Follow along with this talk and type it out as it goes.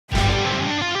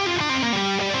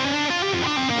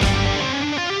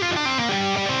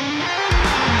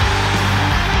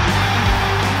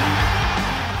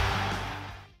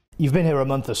You've been here a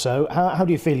month or so. How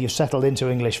do you feel you've settled into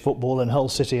English football and Hull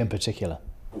City in particular?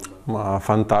 Ma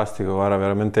fantastico, guarda,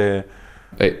 veramente.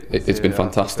 It's been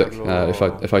fantastic.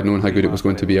 If I'd known how good it was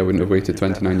going to be, I wouldn't have waited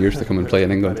 29 years to come and play in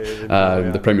England.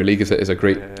 The Premier League is a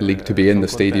great league to be in. The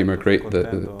stadium are great,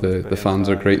 the fans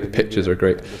are great, the pitches are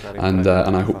great, and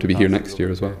I hope to be here next year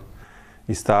as well.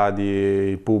 Gli stadi,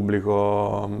 il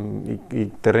pubblico,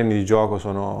 i terreni di gioco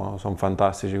sono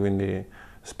fantastici, quindi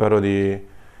spero di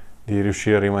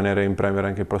riuscire a rimanere in Premier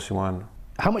anche il prossimo anno.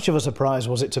 How much of a surprise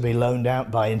was it to be loaned out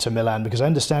by Inter Milan? Because I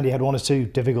understand you had one or two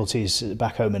difficulties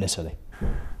back home in Italy.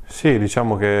 Sì,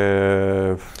 diciamo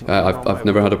che I've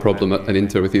never had a problem at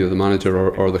Inter with either the manager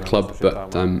or the club,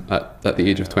 but at the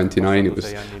age of 29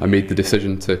 I made the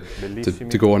decision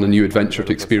to go on a new adventure,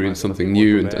 to experience something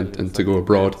new and to go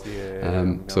abroad.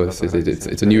 So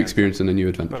it's a new experience and a new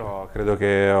adventure. Però credo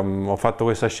che ho fatto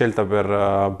questa scelta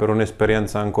per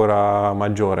un'esperienza ancora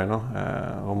maggiore, no?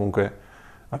 Comunque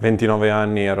a 29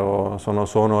 anni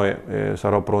sono e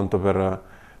sarò pronto per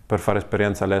fare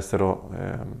esperienza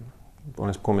all'estero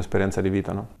come esperienza di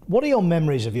vita, no? What are your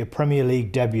memories of your Premier League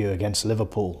debut against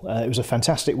Liverpool? It was a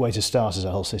fantastic way to start as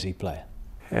a Hull City player.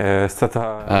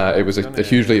 It was a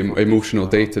hugely emotional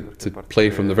day to play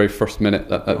from the very first minute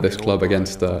at this club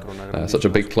against such a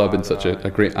big club in such a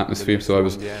great atmosphere. So I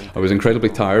was incredibly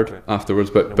tired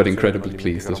afterwards, but incredibly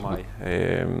pleased as well.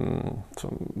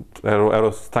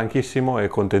 Ero stanchissimo e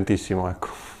contentissimo, ecco.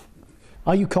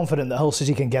 Are you confident that Hull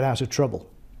City can get out of trouble?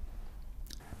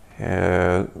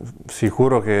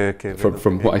 Sicuro che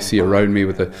from what I see around me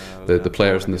with the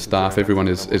players and the staff, everyone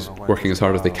is working as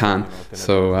hard as they can.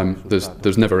 So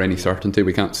there's never any certainty.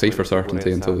 We can't say for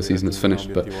certainty until the season is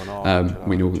finished. But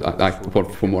we know,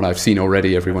 from what I've seen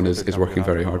already, everyone is working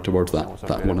very hard towards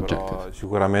that one objective.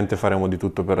 Sicuramente faremo di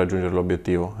tutto per raggiungere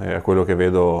l'obiettivo. È quello che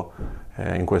vedo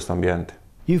in questo ambiente.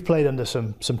 You've played under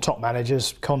some top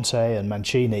managers, Conte and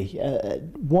Mancini.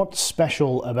 What's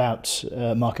special about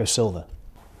Marco Silva?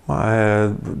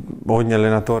 Ogni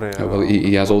allenatore. Well,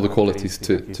 he has all the qualities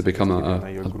to become a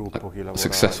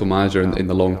successful manager in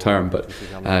the long term, but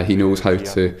he knows how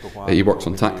to. He works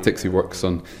on tactics. He works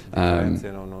on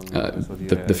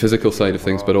the physical side of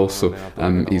things, but also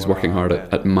he's working hard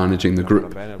at managing the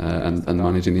group and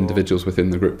managing the individuals within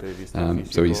the group.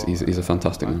 So he's a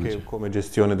fantastic manager. Come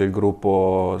gestione del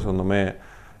gruppo, secondo me,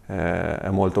 è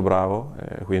molto bravo,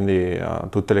 quindi ha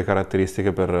tutte le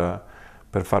caratteristiche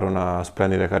per fare una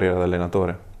splendida carriera da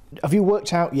allenatore. Have you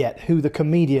worked out yet who the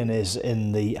comedian is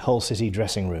in the Hull City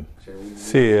dressing room?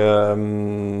 Sì,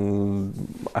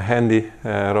 Andy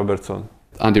Robertson.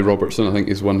 Andy Robertson, I think,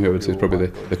 is one who I would say is probably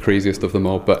the craziest of them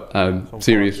all. But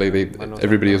seriously,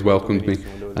 everybody has welcomed me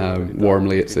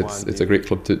warmly. It's a great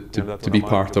club to be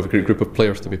part of, a great group of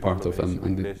players to be part of,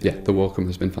 and yeah, the welcome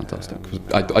has been fantastic.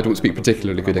 I don't speak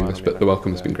particularly good English, but the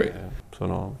welcome has been great.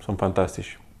 Sono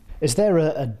fantastici. Is there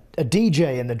a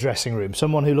DJ in the dressing room,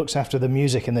 someone who looks after the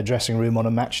music in the dressing room on a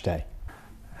match day?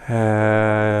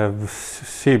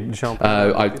 Sì, diciamo.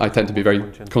 I tend to be very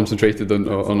concentrated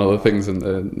on other things in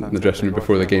the dressing room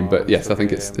before the game, but yes, I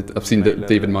think I've seen that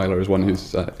David Myler is one who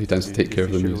tends to take care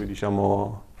of the music.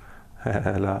 Diciamo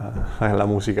la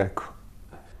musica, ecco.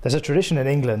 There's a tradition in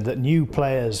England that new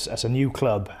players at a new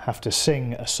club have to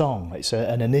sing a song. It's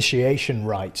an initiation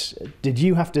rite. Did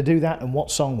you have to do that, and what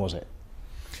song was it?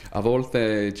 A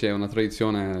volte c'è una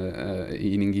tradizione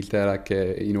in Inghilterra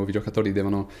che i nuovi giocatori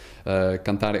devono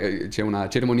cantare, c'è una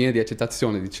cerimonia di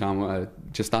accettazione, diciamo,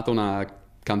 c'è stata una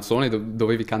canzone,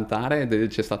 dovevi cantare,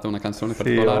 c'è stata una canzone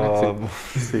particolare?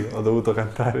 Sì, ho dovuto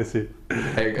cantare, sì.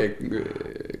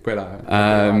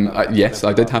 Quella. Yes,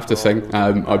 I did have to sing.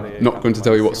 I'm not going to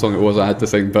tell you what song it was I had to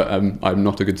sing, but I'm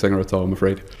not a good singer at all, I'm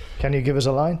afraid. Can you give us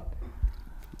a line?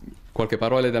 Qualche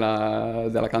parola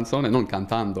della canzone, non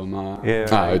cantando, ma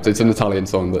it's an Italian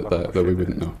song that we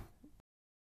wouldn't know.